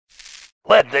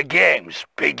Let the games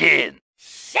begin.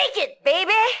 Shake it,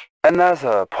 baby!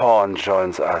 Another pawn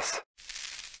joins us.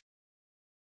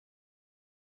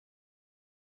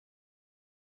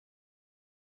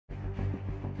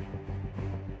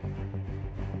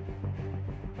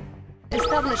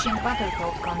 Establishing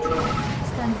battlefield control.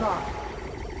 Stand by.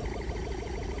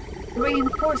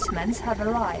 Reinforcements have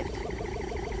arrived.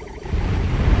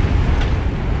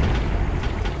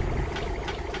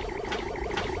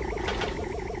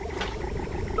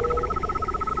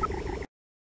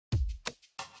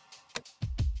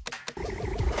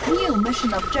 New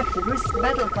mission objective risk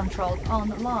battle control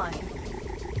online.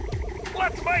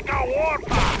 Let's make a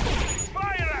warpath!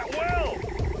 Fire at will!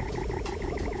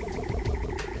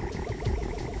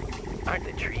 Aren't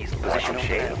the trees positional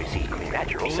data received?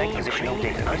 Natural positional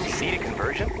data received. Data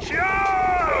conversion? Sure!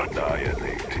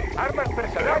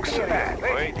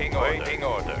 Annihilating. Waiting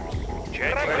orders.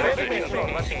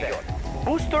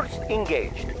 Boosters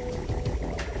engaged.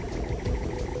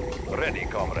 Ready,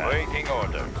 comrade. Waiting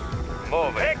orders.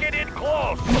 Move it. Take it in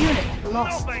close! Unit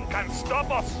lost. Nothing can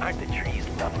stop us! Aren't the trees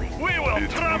lovely? We will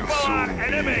trample our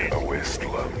enemies! A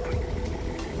wasteland.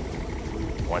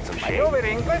 Want some shade?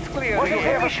 Maneuvering, let's clear. What You is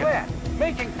have a mission? plan.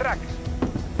 Making tracks.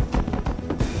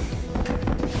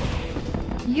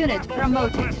 Unit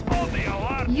promoted. On the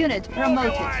alert! Unit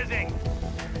promoted. Mobilizing!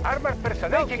 Armored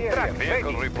personnel Making carrier tracks. ready.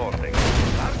 Vehicle reporting.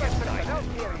 Armored personnel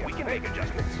carrier We can ready. make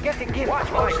adjustments. Getting in. Watch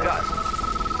closer. my dust.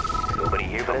 Nobody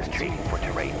here but us treating for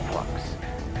terrain flux.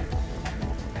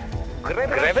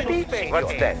 Gravity?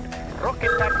 What's that?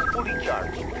 Rocket tank fully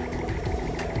charged.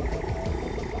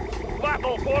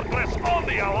 Battle fortress on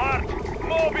the alert!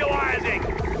 Mobilizing!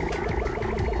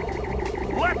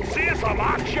 Let's see some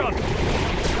action!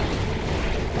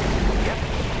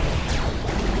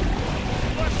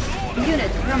 Let's load up.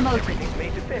 Unit promoted.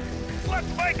 Made to fit.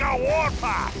 Let's make a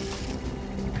warpath!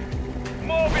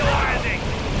 Mobilizing!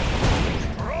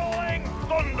 Rolling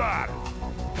thunder!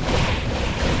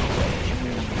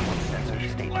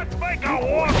 Let's make a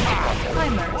warpath!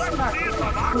 Timer Let's see started.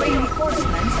 some action!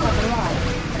 Reinforcements have arrived.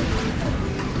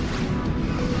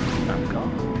 I'm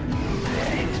gone. The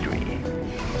history.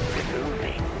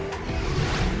 Removing.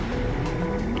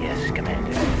 Yes,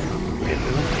 Commander.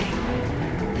 Removing.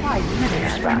 5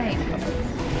 minutes remain.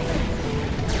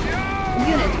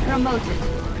 Unit promoted.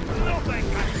 Nothing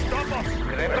can stop us!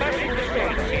 Refreshing the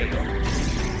stage.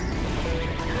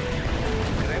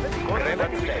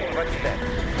 What's that?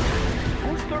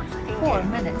 4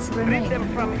 minutes Rid remain. them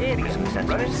from area.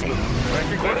 Sensors safe.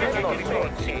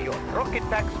 Rocket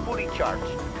packs fully charged.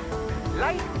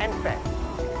 Light and fast.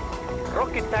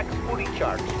 Rocket packs fully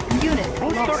charged. Unit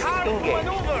Boosters lost. engaged.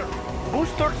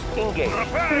 Boosters engaged.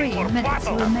 Preparing 3 for minutes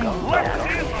battle! remain. Let's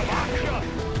see some action!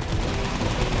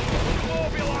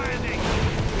 Mobilizing!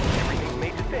 Everything's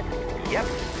made to fit. Yep.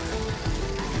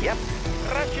 Yep.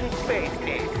 Russian space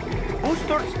aid.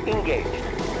 Boosters engaged.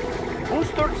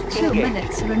 Boosters 2 engaged.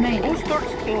 minutes remaining.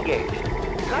 Boosters engaged.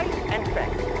 Light and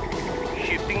fast.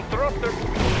 Shifting thrusters.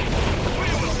 We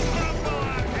will trample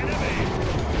our enemies!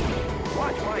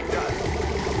 Watch my dust.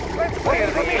 Let's clear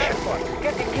the mission.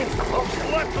 Getting in closer.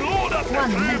 Let's load up the 1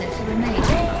 troops! minute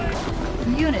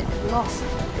remaining. Unit lost.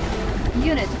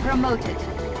 Unit promoted.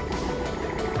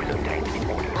 Resume tank in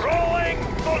order. Rolling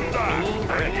thunder!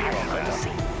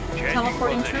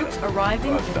 Teleporting troops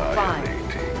arriving in 5,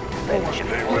 4,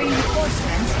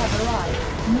 Reinforcements have arrived.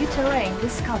 New terrain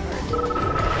discovered.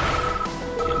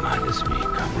 Your mind is weak,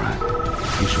 comrade.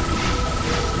 You should be.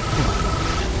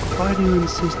 Why do you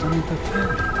insist on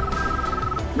interfering?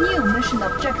 New mission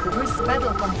objective risk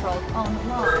battle control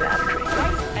online.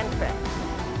 Light and fast.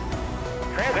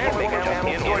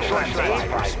 Indoor flashlights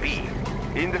for speed.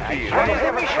 In the field.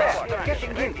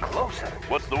 Getting in closer.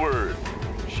 What's the word?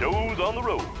 Shows on the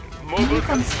road. New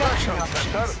construction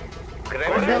options.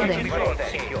 Building.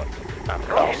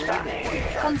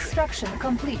 Construction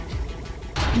complete.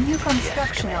 New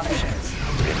construction options.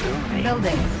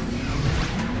 Building.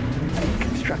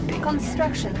 Constructing.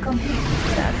 Construction complete.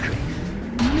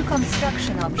 New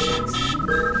construction options.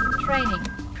 Training.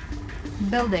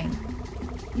 Building.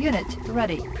 Unit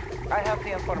ready. I have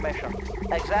the information.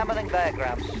 Examining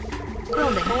diagrams.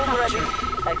 Building Ready.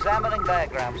 captured. Examining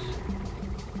diagrams.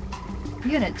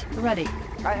 Unit ready.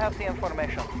 I have the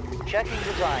information. Checking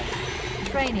design.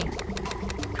 Training.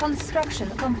 Construction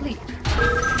complete.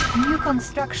 New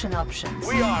construction options.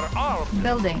 We are armed!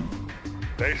 Building.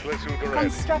 Faceless suit ready.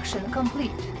 Construction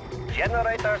complete.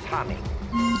 Generators humming.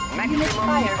 Unit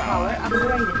firepower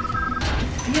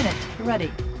upgraded. Unit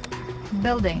ready.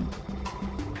 Building.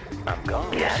 I'm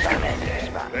gone. Yes,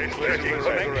 Commander. Faceless suit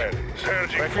ready.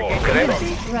 Surging forward. Unit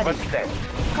ready. What's that?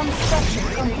 Construction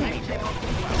complete.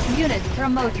 Unit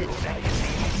promoted. Do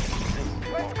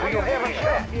you have a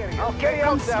shot? I'll carry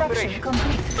out the Construction operation.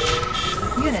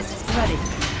 complete. Unit ready.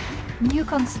 New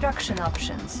construction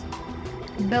options.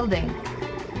 Building.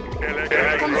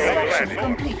 Construction ready.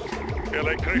 complete.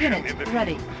 Electrician Unit in the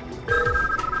ready.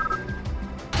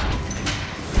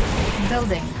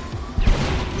 Building.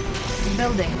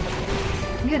 Building.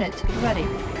 Unit ready.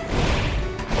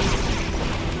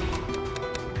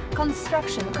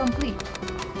 Construction complete.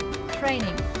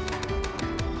 Training.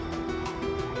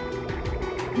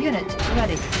 Unit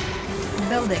ready.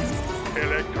 Building.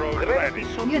 electrode Gravity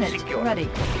ready. suit Unit secure. ready.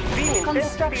 Beam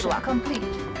Construction intensity complete.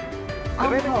 locked. On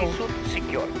Gravity hold. suit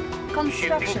secure.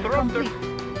 Construction Shifting thrusters. complete.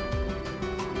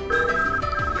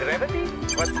 Gravity,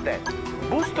 what's that?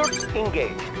 Boosters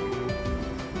engaged.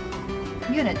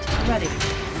 Unit ready.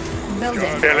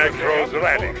 Building. Electrodes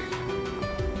ready.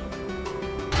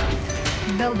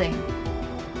 Building.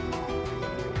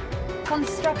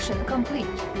 Construction complete.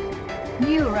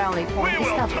 New rally We point will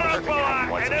established. trample our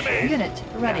Once a enemy! shade. Unit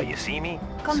Now ready. you see me?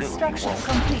 Construction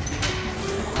Soon you won't. complete.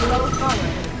 Low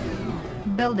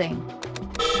power. Building.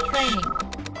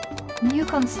 Training. New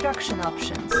construction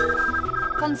options.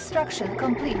 Construction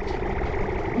complete.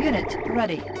 Unit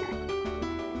ready.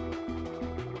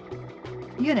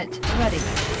 Unit ready.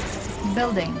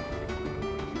 Building.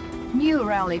 New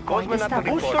rally point Cosmonaut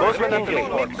established. report. Cosmonaut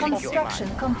report. Construction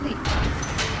complete.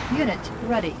 Unit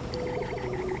ready.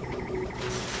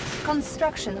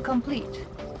 Construction complete.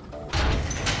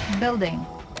 Building.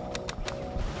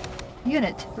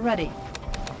 Unit ready.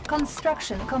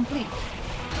 Construction complete.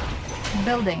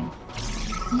 Building.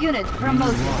 Unit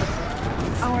promoted.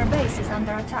 Our base is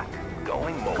under attack.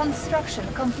 Going mobile. Construction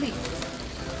complete.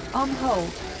 On hold.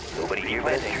 Nobody here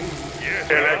landing. Yes,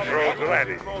 electrodes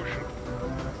ready.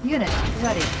 Unit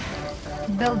ready.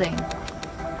 Building.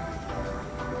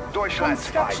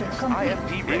 Construction complete.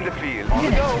 In the field.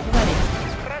 Unit ready.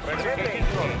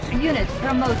 Unit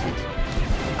promoted.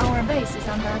 Our base is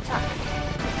under attack.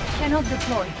 Cannot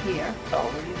deploy here.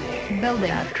 Only there. Building.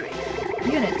 Not a trace.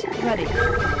 Unit ready.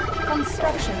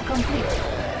 Construction complete.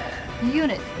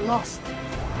 Unit lost.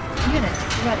 Unit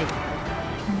ready.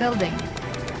 Building.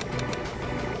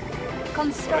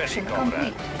 Construction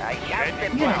complete. I got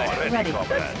the Unit power. ready.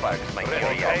 That sparks my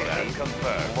curiosity.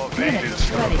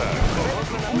 Unit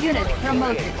ready. Unit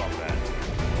promoted.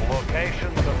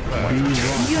 Location confirmed.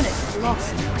 Unit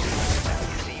lost.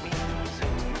 See me?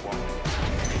 Soon you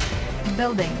won't.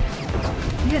 Building.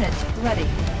 Unit ready.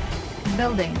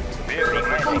 Building.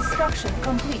 Construction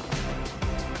complete.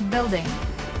 Building.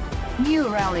 New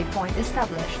rally point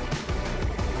established.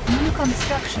 New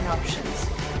construction options.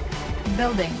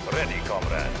 Building. Ready,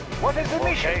 comrade. What is the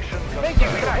mission? Location Thank you,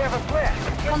 we confirmed. have a plan.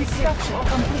 Construction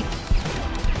complete.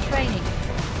 Training.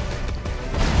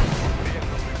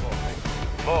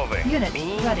 Moving. Unit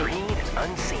Mean, ready. green, and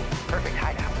unseen. Perfect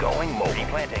hideout. Going mobile.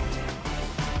 Replanting.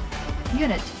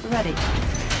 Unit ready.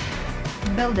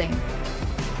 Building.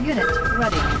 Unit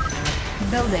ready.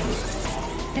 Building.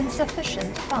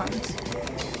 Insufficient funds.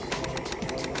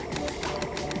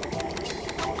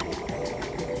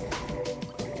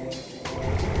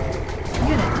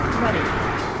 Unit ready.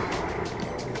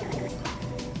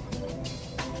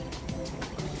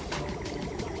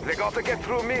 They got to get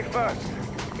through me first.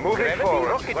 Moving Gravity forward.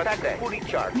 rocket What's tank that? fully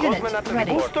charged. Unit Cosmonaut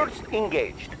ready. boosters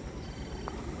engaged.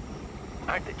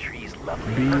 Aren't the trees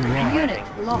lovely? Be Perfect right. Unit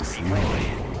planting. lost.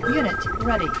 Replanting. Unit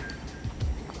ready.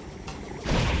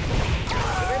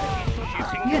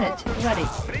 Unit ready.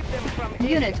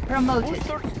 Unit promoted.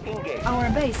 Boosters engaged. Our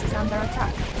base is under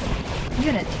attack.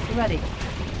 Unit ready.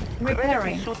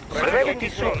 Repairing. Gravity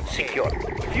suit secure.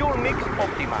 Fuel mix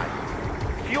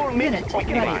optimized. Fuel mix Unit We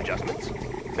can make ready. adjustments.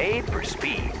 Made for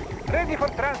speed. Ready for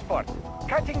transport.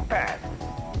 Cutting path.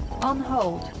 On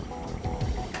hold.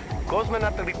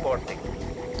 Cosmonaut reporting.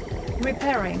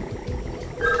 Repairing.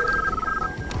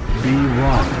 Be On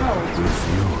one hold. with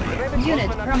Yuri. Unit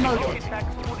Cosmonaut promoted. rocket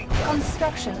tanks fully charged.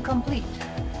 Construction complete.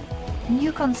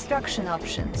 New construction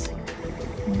options.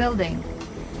 Building.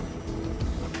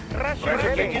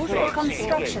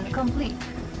 Construction complete.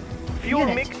 Fuel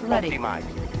Unit mix ready. optimized.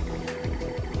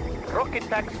 Rocket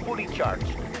packs fully charged.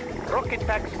 Rocket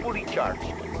packs fully charged.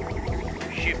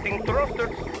 Shifting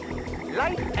thrusters.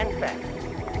 Light and fast.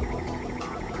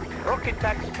 Rocket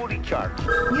packs fully charged.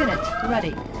 Unit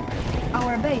ready.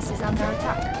 Our base is under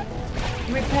attack.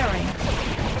 Repairing.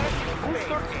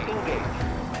 Boosters engaged.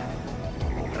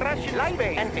 Rush light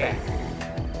and fast.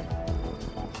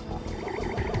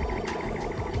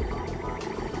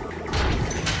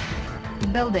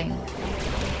 Building.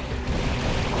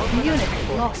 Unit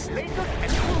lost. Laser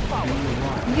and full power.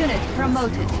 Unit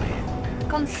promoted.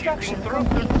 Construction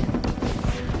complete.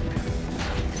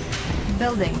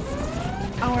 Building.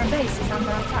 Our base is under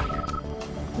attack.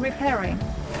 Repairing.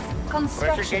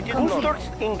 Construction complete.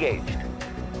 Boosters engaged.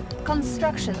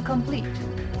 Construction complete.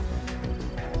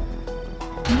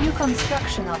 New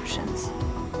construction options.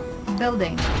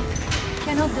 Building.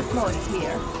 Cannot deploy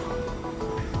here.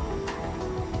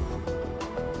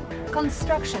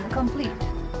 Construction complete.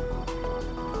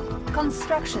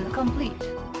 Construction complete.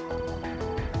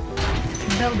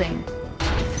 Building.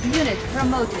 Unit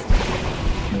promoted.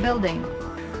 Building.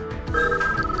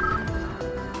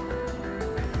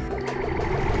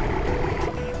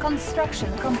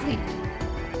 Construction complete.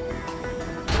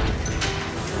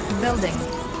 Building.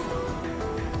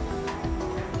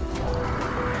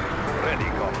 Ready,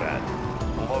 comrade.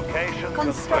 Location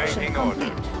Construction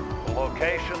confirmed. complete.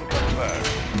 Location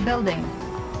confirmed. Building.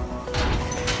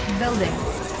 Building.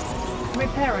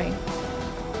 Repairing.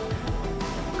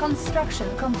 Construction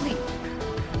complete.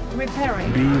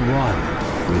 Repairing. Be one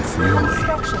with Yuri.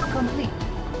 Construction complete.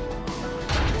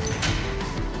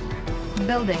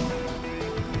 Building.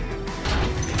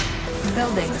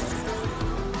 Building.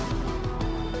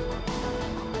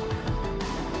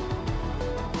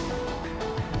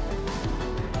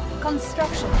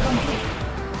 Construction complete.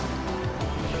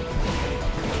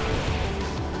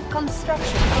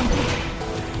 Construction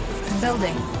complete.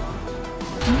 Building.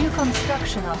 New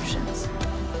construction options.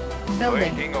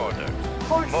 Building. Waiting order.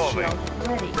 Force Moving. shield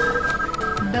ready.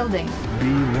 Building.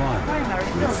 Be one Primary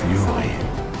with building Yuri.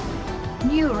 selected.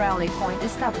 New rally point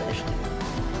established.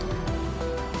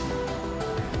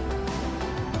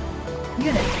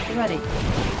 Unit ready.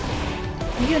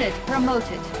 Unit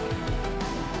promoted.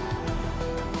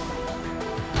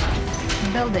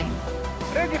 Building.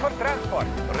 Ready for transport.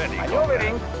 Ready,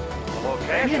 Maneuvering. comrade.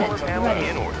 Location Unit ready.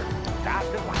 in order. Fast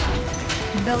and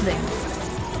light. Building.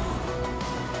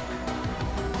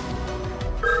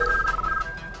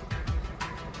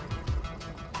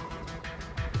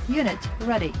 Unit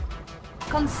ready.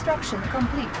 Construction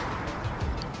complete.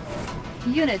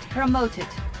 Unit promoted.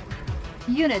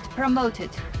 Unit promoted.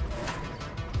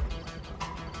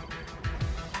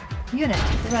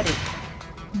 Unit ready.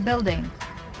 Building.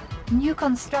 New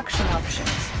construction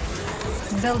options.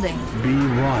 Building. Be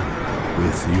one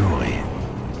with Yuri.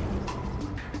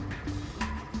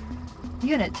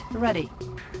 Unit ready.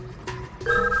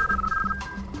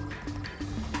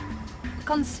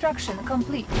 Construction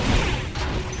complete.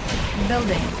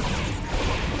 Building.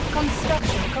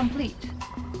 Construction complete.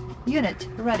 Unit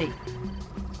ready.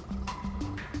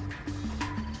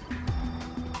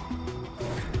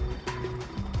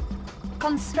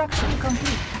 Construction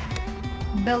complete.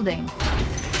 Building.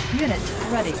 Unit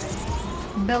ready.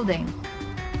 Building.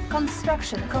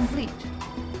 Construction complete.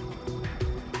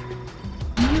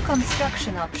 New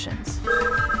construction options.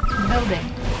 Building.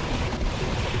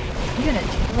 Unit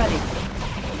ready.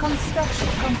 Construction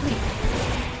complete.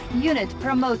 Unit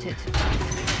promoted.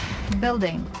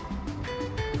 Building.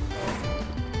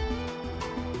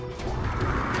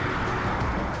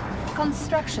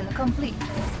 Construction complete.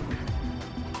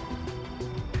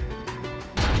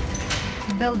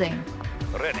 Building.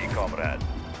 Ready, comrade.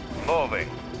 Moving.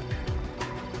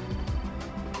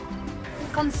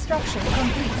 Construction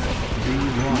complete. Be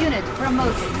one Unit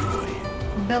promoted. with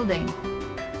Yuri. Building.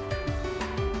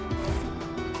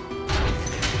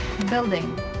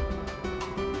 Building.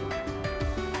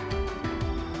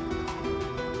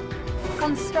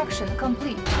 Construction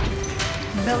complete.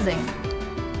 Building.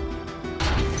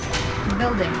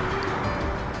 Building.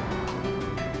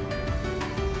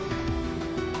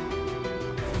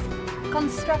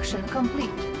 Construction complete.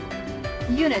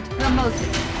 Unit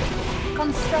promoted.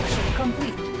 Construction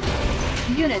complete.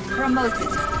 Unit promoted.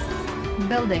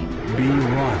 Building. Be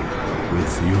one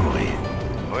with Yuri.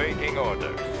 Waiting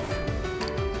orders.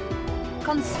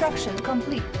 Construction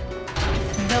complete.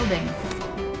 Building.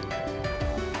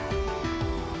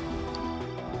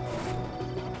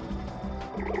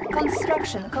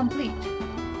 Construction complete.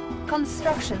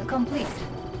 Construction complete.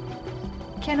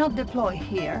 Cannot deploy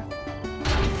here.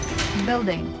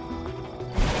 Building.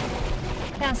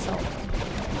 Cancel.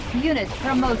 Unit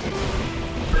promoted.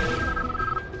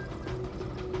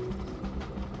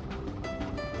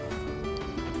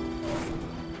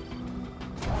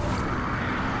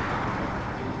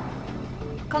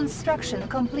 Construction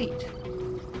complete.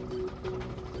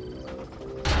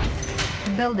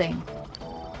 Building.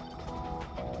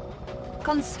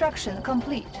 Construction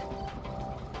complete.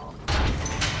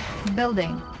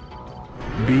 Building.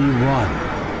 Be one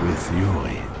with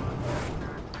Yuri.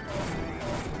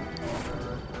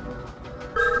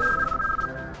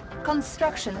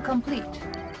 Construction complete.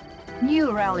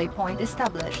 New rally point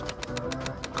established.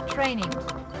 Training.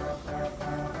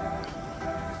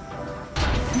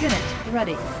 Unit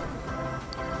ready.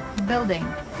 Building.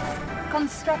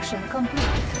 Construction complete.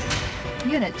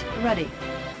 Unit ready.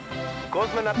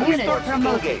 Cosmonaut Unit resource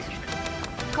promoted.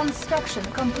 engaged. Construction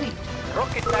complete.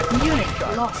 Rocket pack Unit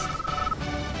fully lost.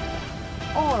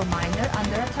 Ore miner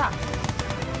under attack.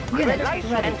 Unit Light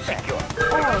ready. and secure.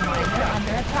 Ore miner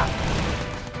under attack.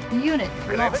 Unit lost.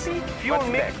 Gravity fuel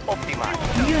mix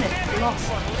optimized. Unit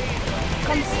lost.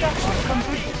 Construction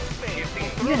complete.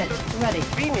 Unit ready.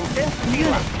 Beam intensity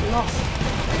Unit lost.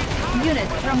 Unit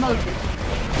promoted.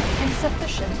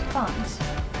 Insufficient funds.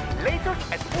 lasers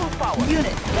at full power.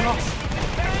 Unit lost.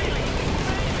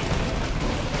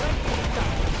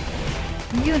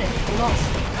 Unit lost.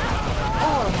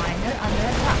 Ore miner under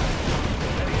attack.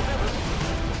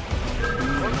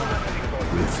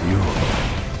 With you.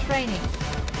 Training.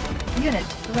 Unit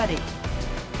ready.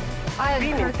 Iron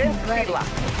Beam curtain intensity ready.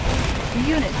 locked.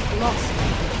 Unit lost.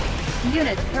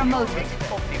 Unit promoted.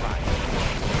 Optimized.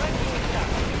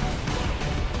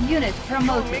 Unit Fuel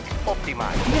promoted. mix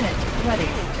optimized. Unit ready.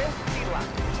 Beam intensity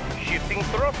locked. Shifting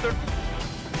thrusters.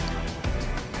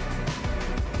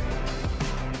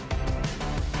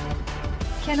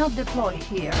 Cannot deploy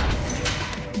here.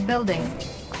 Building.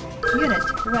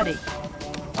 Unit ready.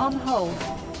 On hold.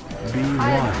 Be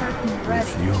Iron one curtain with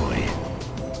ready. Yuri.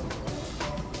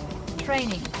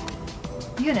 Training.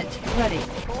 Unit ready.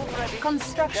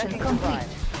 Construction complete.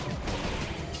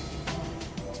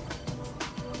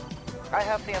 I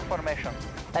have the information.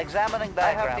 Examining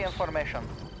diagrams. I have the information.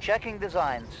 Checking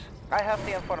designs. I have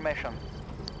the information.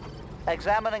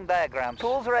 Examining diagrams.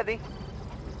 Tools ready.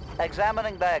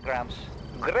 Examining diagrams.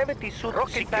 Gravity suit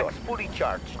rocket packs fully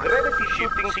charged. Gravity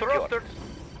shifting thrusters.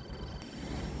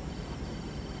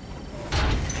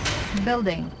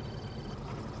 Building.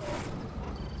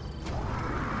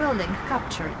 Building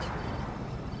captured.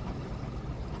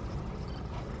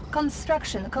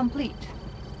 Construction complete.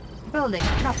 Building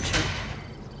captured.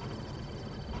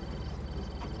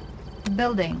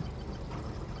 Building.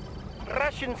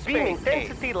 Russian beam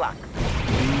intensity locked. Be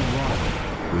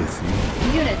one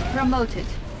with you. Unit promoted.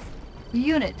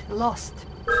 Unit lost.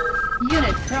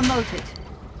 Unit promoted.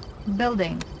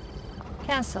 Building.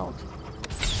 Cancelled.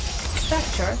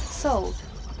 Structure sold.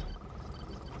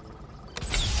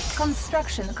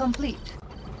 Construction complete.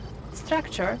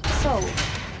 Structure sold.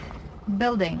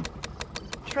 Building.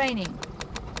 Training.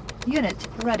 Unit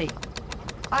ready.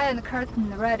 Iron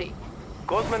curtain ready.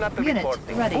 Cosmonaut Unit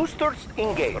reporting. ready. Boosters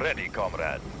engaged. Ready,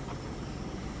 comrade.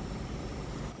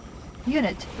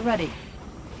 Unit ready.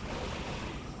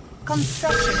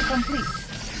 Construction complete.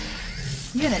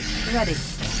 Unit ready.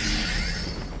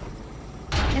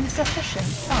 Insufficient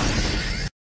funds.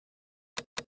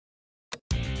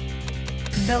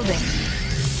 Building.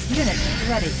 Unit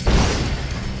ready.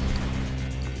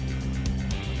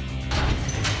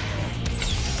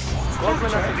 Cosmonaut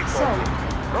Structure reporting. sold.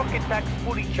 Rocket packs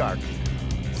fully charged.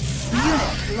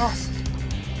 Unit lost.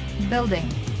 Building.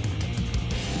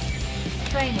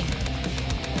 Training.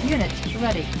 Unit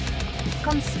ready.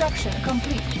 Construction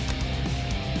complete.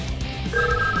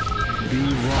 Be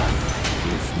one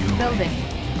with you. Building.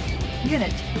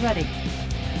 Unit ready.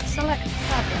 Select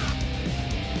target.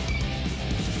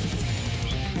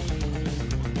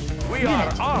 We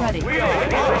Unit are armed. ready. We are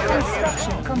armed.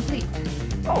 Construction complete.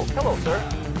 Oh, hello, sir.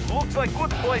 Looks like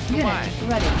good place to Unit mine.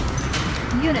 ready.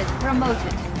 Unit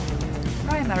promoted.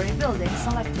 Primary building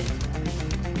selected.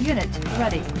 Unit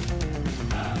ready.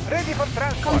 Ready for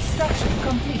transport. Construction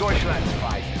complete. Deutschland's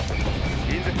fight.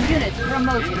 In the field. Unit In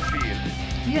promoted. the field.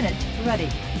 Unit ready.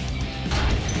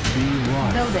 Be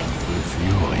one Building. with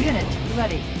Yuri. Unit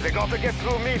ready. They gotta get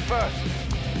through me first.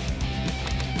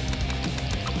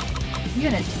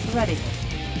 Unit ready.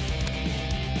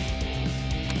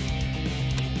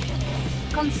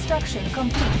 Construction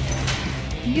complete.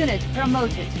 Unit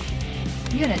promoted.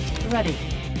 Unit ready.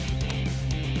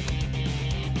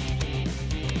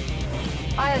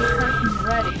 Iron curtain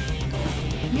ready.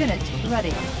 Unit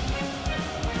ready.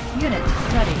 Unit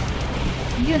ready.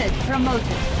 Unit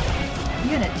promoted.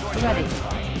 Unit ready.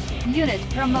 Unit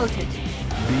promoted.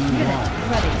 Be Unit one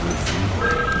ready.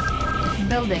 with you.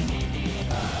 Building.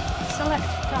 Select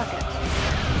target.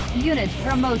 Unit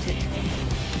promoted.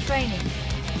 Training.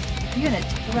 Unit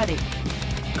ready.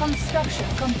 Construction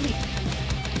complete.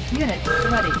 Unit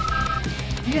ready.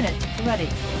 Unit ready.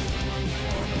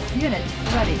 Unit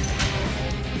ready.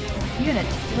 Unit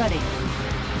ready.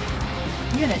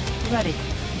 Unit ready.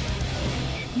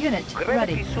 Unit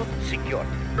Gravity ready. suit secured.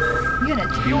 Unit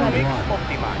Fuel ready. mix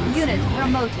optimized. Unit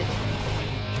promoted.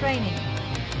 Training.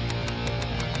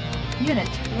 Unit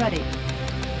ready.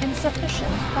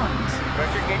 Insufficient funds.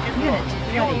 Pressure gauges Unit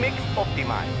low. Fuel ready. mix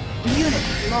optimized. Unit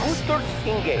lost. Boosters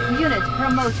engaged. Unit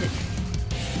promoted.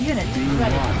 Unit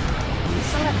ready.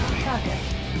 Select target.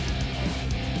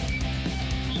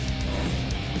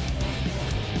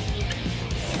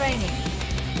 Training.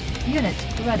 Unit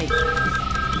ready.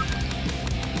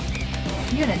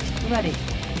 Unit ready.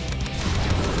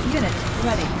 Unit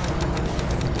ready.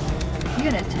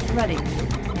 Unit ready.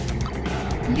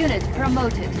 Unit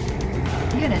promoted.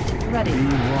 Unit ready.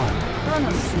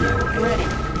 Chronosphere ready.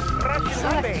 Russian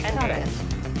Select base and target.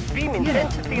 beam Unit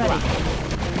intensity ready. low.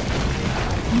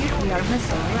 Nuclear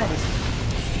missile ready.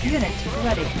 Unit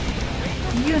ready.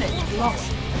 Unit lost.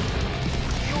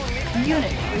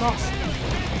 Unit lost.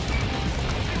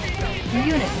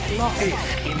 Unit lost.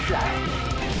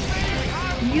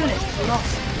 Unit lost.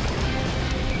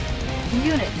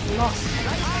 Unit lost.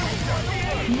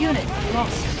 Unit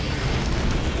lost.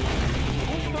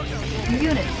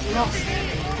 Unit lost.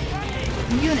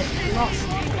 Unit lost.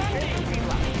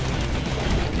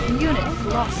 Unit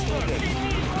lost.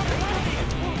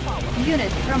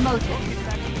 Unit promoted.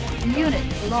 Unit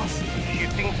lost.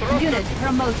 Shifting thrusters. Unit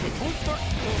promoted.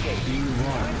 Engaged.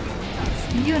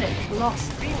 Unit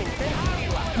lost. Beam intensity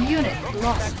low. Unit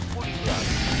lost.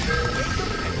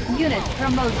 Unit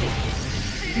promoted.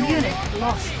 Unit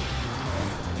lost.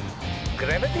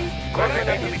 Gravity?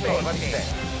 Gravity maintained.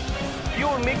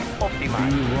 Fuel mix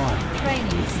optimized.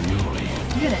 Training.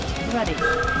 Unit ready.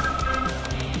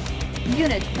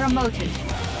 Unit promoted.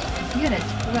 Unit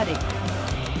ready.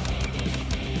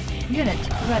 Unit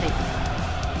ready.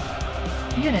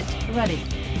 Unit ready.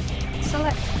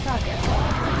 Select target.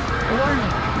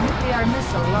 Warning, nuclear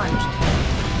missile launched.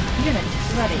 Unit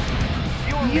ready.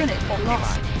 Fuel mix Unit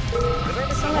lost. optimized.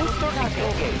 Select Boosters target.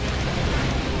 engaged.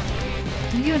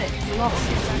 Unit lost.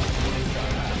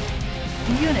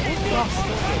 Unit lost.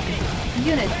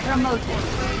 Unit promoted.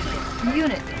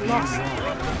 Unit lost.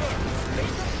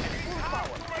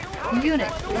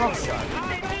 Unit lost.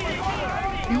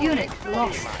 Unit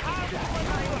lost.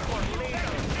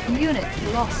 Unit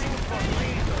lost.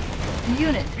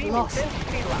 Unit lost.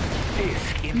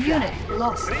 Unit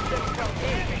lost.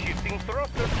 Shifting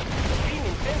thrusters. Beam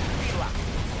intensity low.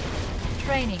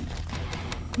 Training.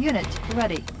 Unit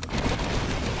ready.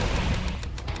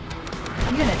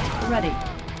 Unit ready.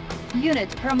 Unit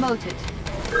promoted.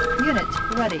 Unit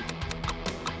ready.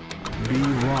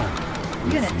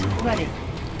 Unit ready.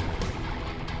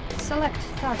 Select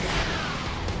target.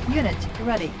 Unit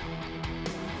ready.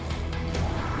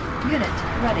 Unit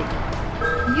ready.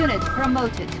 Unit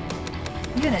promoted.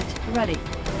 Unit ready.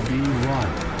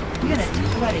 Unit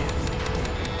ready.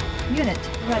 Unit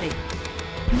ready.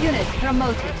 Unit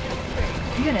promoted.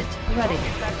 Unit ready.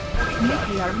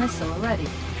 Nuclear missile ready.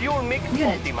 Fuel mix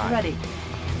Unit optimized. ready.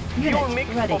 Fuel Unit mix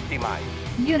ready.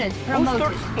 optimized. Unit promoted.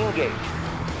 Boosters engaged.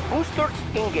 Boosters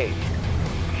engaged.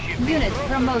 Unit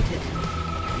promoted.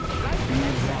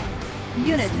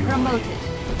 Unit promoted.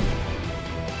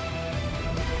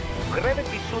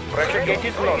 Gravity suit pressure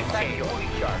gauges low. Fully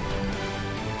charged.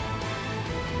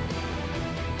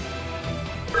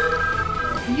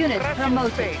 Unit Russian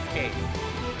promoted. space age.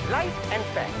 Light and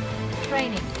fast.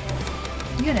 Training.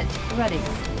 Unit ready.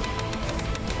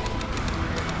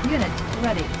 Unit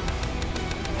ready.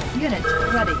 Unit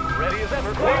ready. Ready as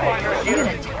ever.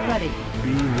 Unit ready.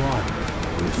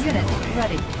 Unit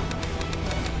ready.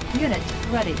 Unit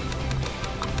ready.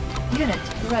 Unit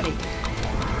ready.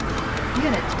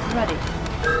 Unit ready.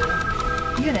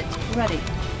 Unit ready.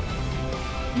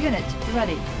 Unit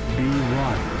ready.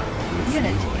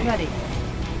 Unit ready.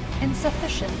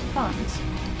 Insufficient funds.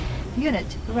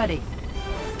 Unit ready.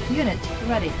 Unit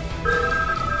ready.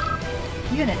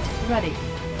 Unit ready.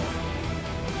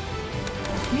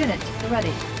 Unit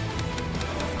ready.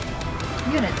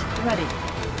 Unit ready.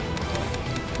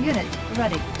 Unit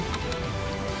ready.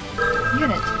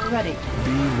 Unit ready.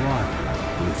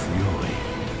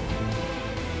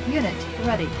 Unit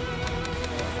ready.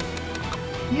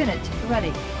 Unit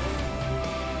ready.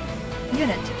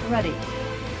 Unit ready.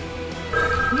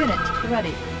 Unit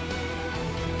ready.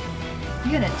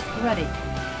 Unit ready.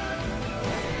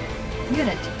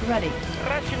 Unit ready.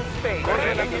 Russian space.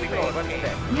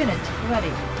 Unit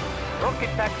ready. Rocket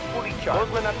packs fully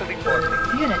charged. Bosman at the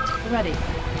reporting. Unit ready.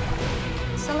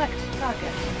 Select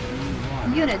target.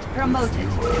 Unit promoted.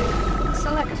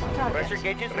 Select Pressure target.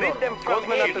 gauges rid them from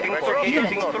Unit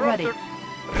Unit ready.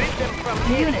 Rid them from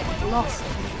Unit lost.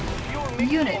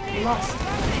 Unit lost.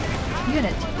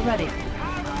 Unit ready.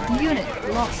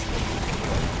 Unit lost.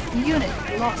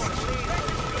 Unit lost.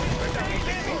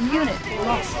 Unit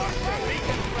lost.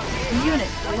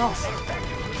 Unit lost.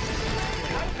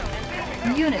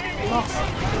 Unit lost.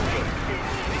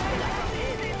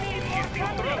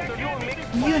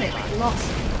 Unit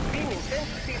lost.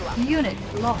 Unit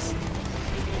lost.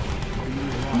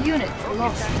 Unit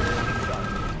lost.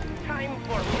 Time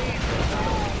for laser.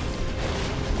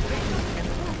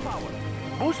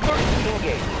 Boosters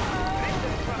engaged.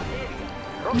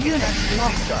 Unit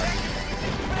lost.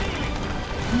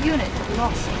 Unit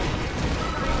lost.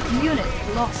 Unit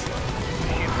lost.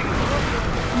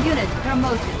 Unit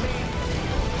promoted.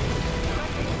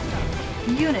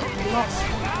 Unit lost.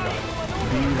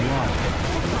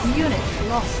 Unit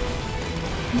lost.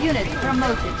 Unit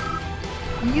promoted.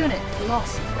 Unit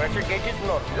lost. Pressure gauges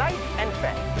north. Light and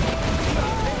fast.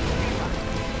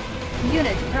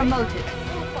 Unit promoted.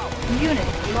 Unit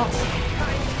lost.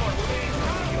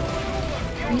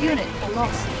 Unit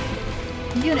lost.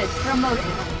 Unit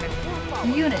promoted.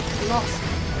 Unit lost.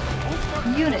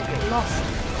 Unit lost.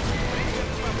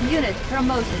 Unit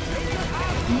promoted.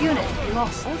 Unit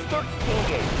lost. Boosters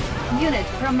engaged. Unit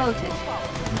promoted.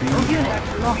 Unit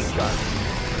lost.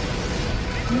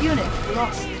 Unit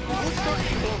lost. Boosters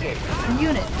engaged.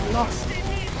 Unit lost.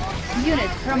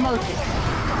 Unit promoted.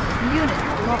 Unit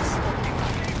lost.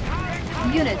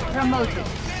 Unit promoted.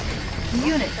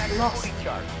 Unit lost.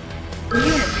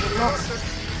 Unit lost.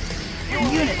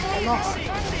 Unit lost.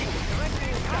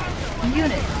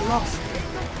 Unit lost.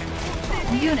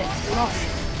 Unit lost.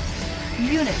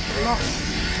 Unit lost.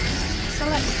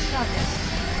 Select target.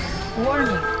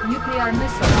 Warning, nuclear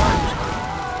missile launched.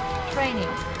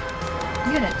 Training.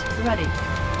 Unit ready.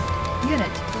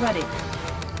 Unit ready.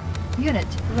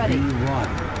 Unit ready. Be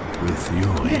one with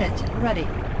Yuri. Unit ready.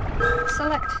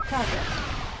 Select target.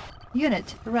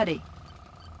 Unit ready.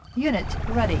 Unit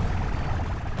ready.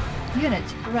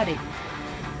 Unit ready.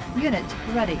 Unit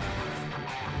ready.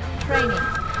 Training.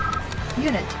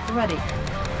 Unit ready.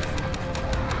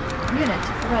 Unit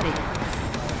ready.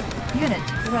 Unit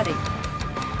ready.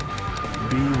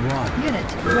 Be one. Unit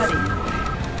ready.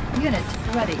 Unit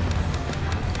ready.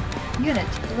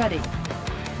 Unit ready.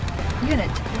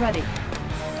 Unit ready.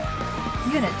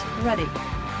 Unit ready.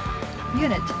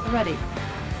 Unit ready.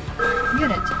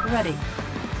 Unit ready.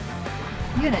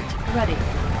 Unit ready.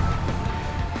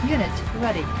 Unit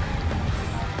ready.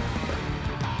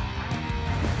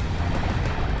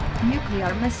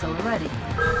 Nuclear missile ready.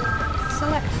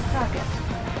 Select target.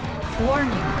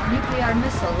 Warning, nuclear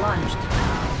missile launched.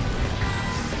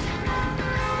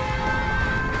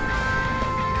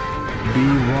 Be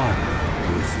one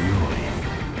with Yuri.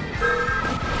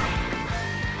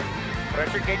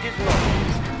 Pressure gauges north.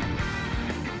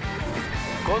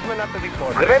 Cosmonaut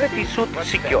report. Gravity suit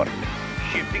secure.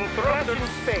 Shifting thrusters to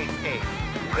space A.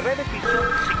 Gravity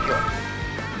suit secure.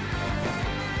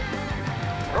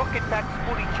 Rocket packs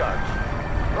fully charged.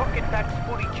 Rocket packs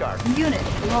fully charged. Unit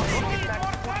lost. Rocket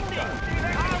packs fully charged.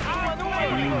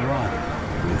 Be one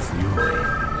with Yuri.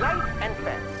 Light and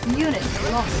fast. Unit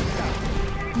lost.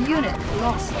 Unit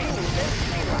lost.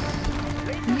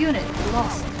 Unit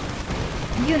lost.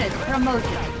 Unit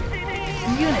promoted.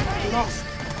 Unit lost.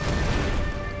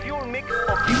 Fuel mix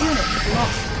of Unit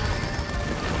lost.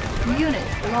 Unit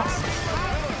lost.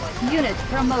 Unit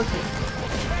promoted.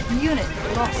 Unit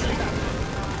lost.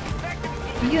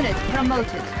 Unit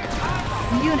promoted.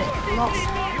 Unit lost.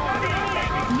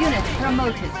 Unit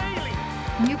promoted.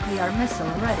 Nuclear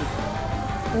missile ready.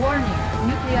 Warning,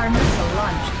 nuclear missile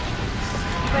launched.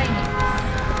 Training.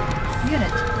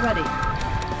 Unit ready.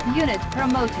 Unit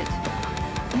promoted.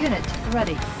 Unit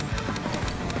ready.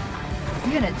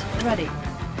 Unit ready.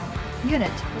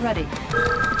 Unit ready.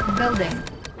 Building.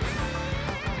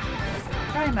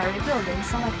 Primary building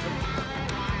selected.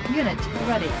 Unit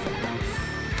ready.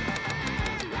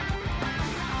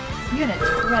 Unit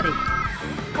ready.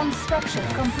 Construction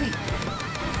complete.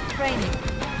 Training.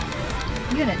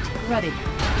 Unit ready.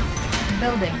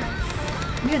 Building.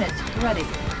 Unit ready.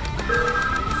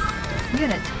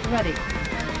 Unit ready.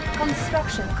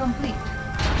 Construction complete.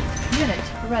 Unit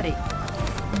ready.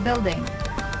 Building.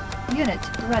 Unit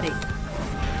ready.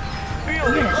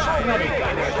 Unit ready.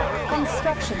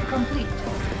 Construction complete.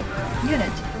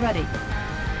 Unit ready.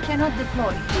 Cannot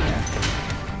deploy here.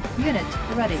 Unit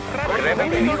ready.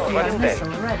 Nuclear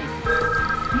missile ready.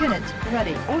 Unit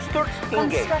ready. boosters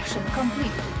engaged. Construction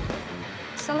complete.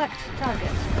 Select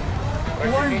target.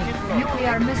 Warning,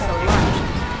 nuclear missile launched.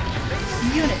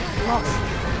 Unit lost.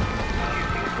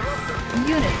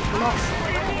 Unit lost.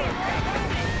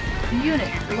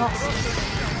 Unit lost.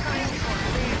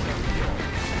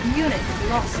 Unit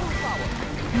lost.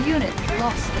 Unit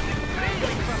lost.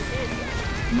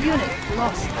 Unit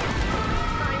lost.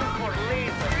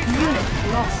 Unit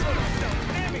lost.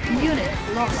 Unit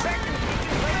lost.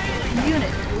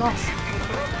 Unit lost.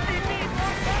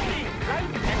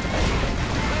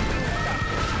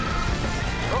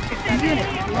 Unit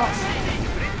lost.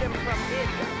 Rid them from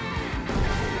area.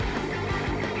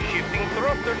 Shifting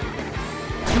thrusters.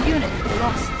 Unit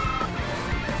lost.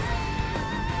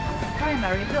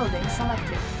 Primary building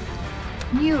selected.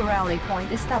 New rally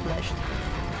point established.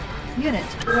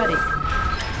 Unit ready.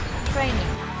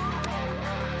 Training.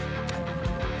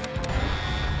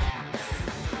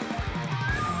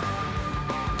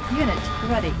 Unit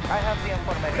ready. I have the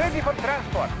information. Ready for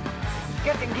transport.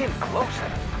 Getting in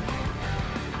closer.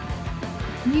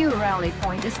 New rally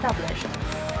point established.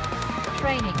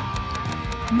 Training.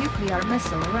 Nuclear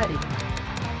missile ready.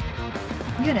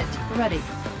 Unit ready.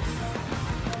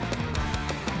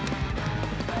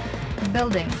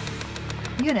 Building.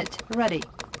 Unit ready.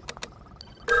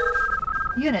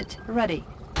 Unit ready.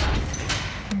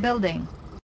 Building.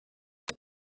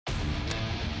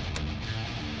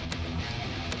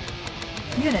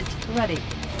 Unit ready.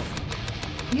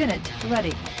 Unit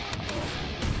ready.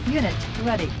 Unit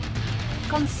ready.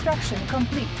 Construction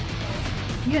complete.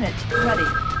 Unit ready.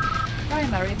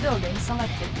 Primary building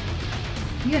selected.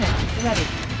 Unit ready.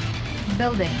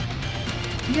 Building.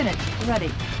 Unit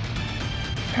ready.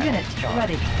 Unit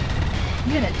ready.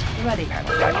 Unit ready.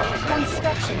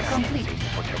 Construction complete.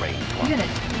 Unit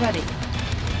ready.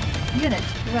 Unit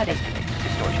ready.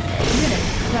 Unit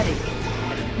ready.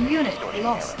 Unit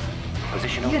lost.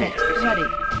 Unit ready.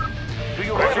 Do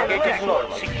you want to get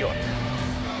normal? Secure.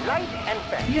 Light and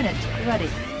fast. Unit ready.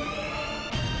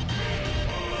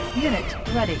 Unit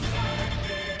ready.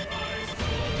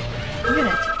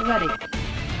 Unit ready.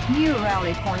 New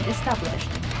rally point established.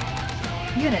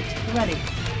 Unit ready.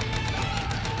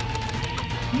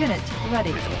 Unit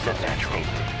ready. That's natural.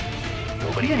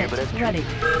 Nobody here Unit but us. ready.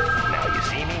 Now you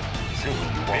see me? Soon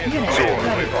you won't. Unit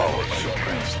ready.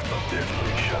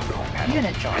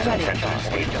 Unit ready.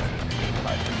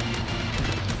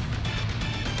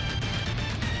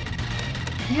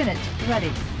 Unit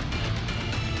ready.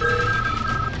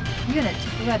 Unit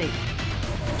ready.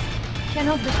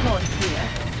 Cannot deploy here.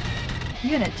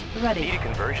 Unit ready. Need a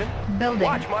conversion? Building.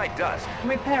 Watch my dust.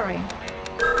 Repairing.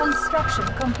 Construction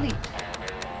complete.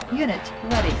 Unit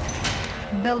ready.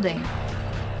 Building.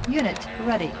 Unit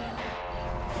ready.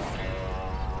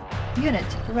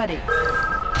 Unit ready.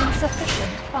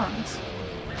 Insufficient funds.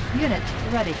 Unit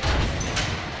ready.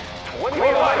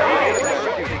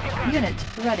 Unit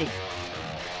ready.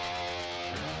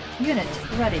 Unit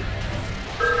ready.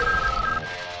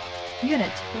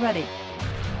 Unit ready.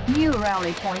 New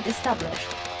rally point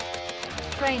established.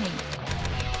 Training.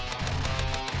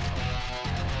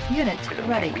 Unit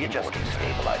ready. Readjusting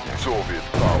stabilizer. Soviet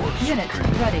powers. Unit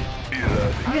ready.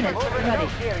 Unit ready.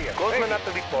 Goldman at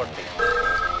the reporting.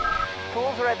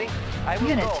 Tools ready. I will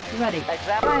Unit go. ready.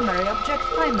 Examine. Primary object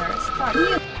timer start.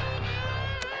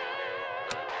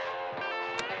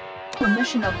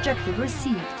 Mission objective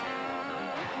received.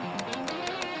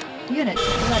 Unit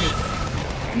ready.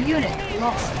 Unit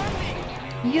lost.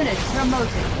 Unit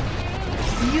promoted.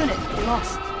 Unit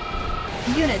lost.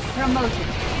 Unit promoted.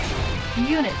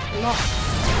 Unit lost.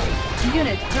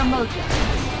 Unit promoted.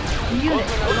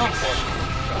 Unit lost.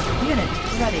 Unit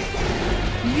ready.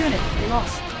 Unit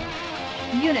lost.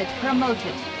 Unit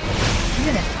promoted.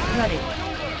 Unit ready.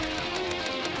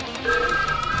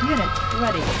 Unit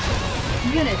ready.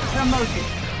 Unit promoted.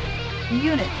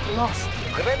 Unit lost.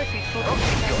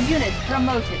 Unit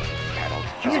promoted.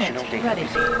 Unit ready.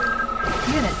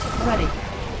 Unit ready.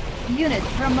 Unit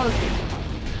promoted.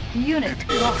 Unit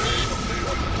lost.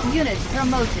 Unit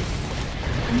promoted.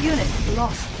 Unit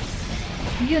lost.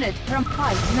 Unit from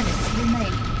 5 minutes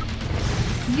remain.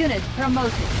 Unit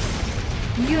promoted.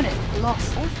 Unit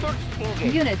lost.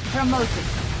 Unit promoted.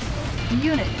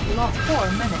 Unit lost.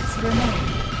 4 minutes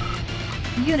remain.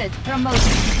 Unit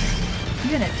promoted.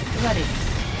 Unit ready.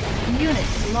 Unit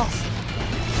lost.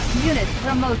 Unit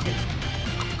promoted.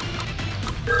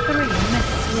 3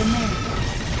 minutes remain.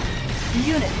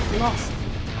 Unit lost.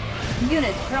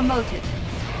 Unit promoted.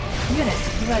 Unit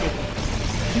ready.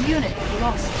 Unit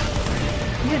lost.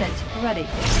 Unit ready.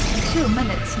 2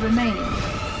 minutes remaining.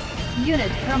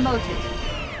 Unit promoted.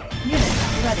 Unit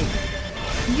ready.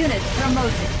 Unit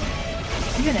promoted.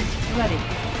 Unit ready.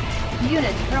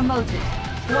 Unit promoted.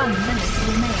 1 minute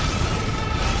remains.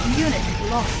 Unit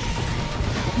lost.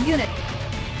 Unit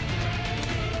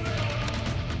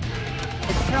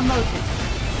promoted.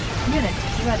 Unit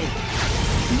ready.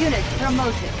 Unit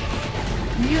promoted.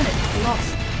 Unit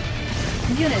lost.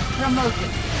 Unit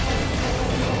promoted.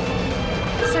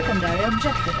 Secondary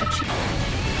objective achieved.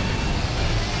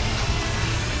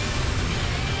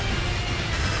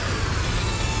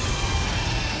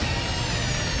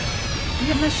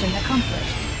 Your mission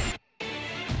accomplished.